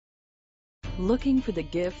Looking for the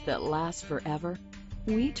gift that lasts forever?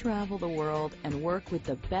 We travel the world and work with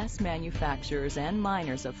the best manufacturers and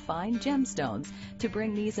miners of fine gemstones to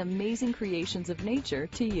bring these amazing creations of nature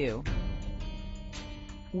to you.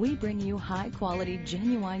 We bring you high-quality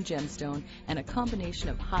genuine gemstone and a combination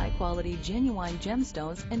of high-quality genuine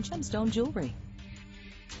gemstones and gemstone jewelry.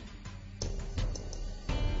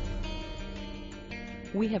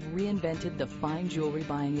 We have reinvented the fine jewelry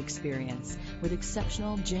buying experience with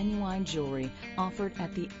exceptional genuine jewelry offered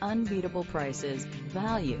at the unbeatable prices,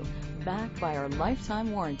 value, backed by our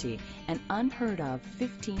lifetime warranty and unheard of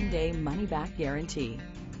 15-day money-back guarantee.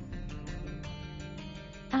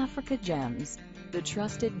 AfricaGems, the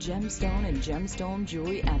trusted gemstone and gemstone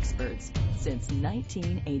jewelry experts since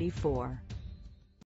 1984.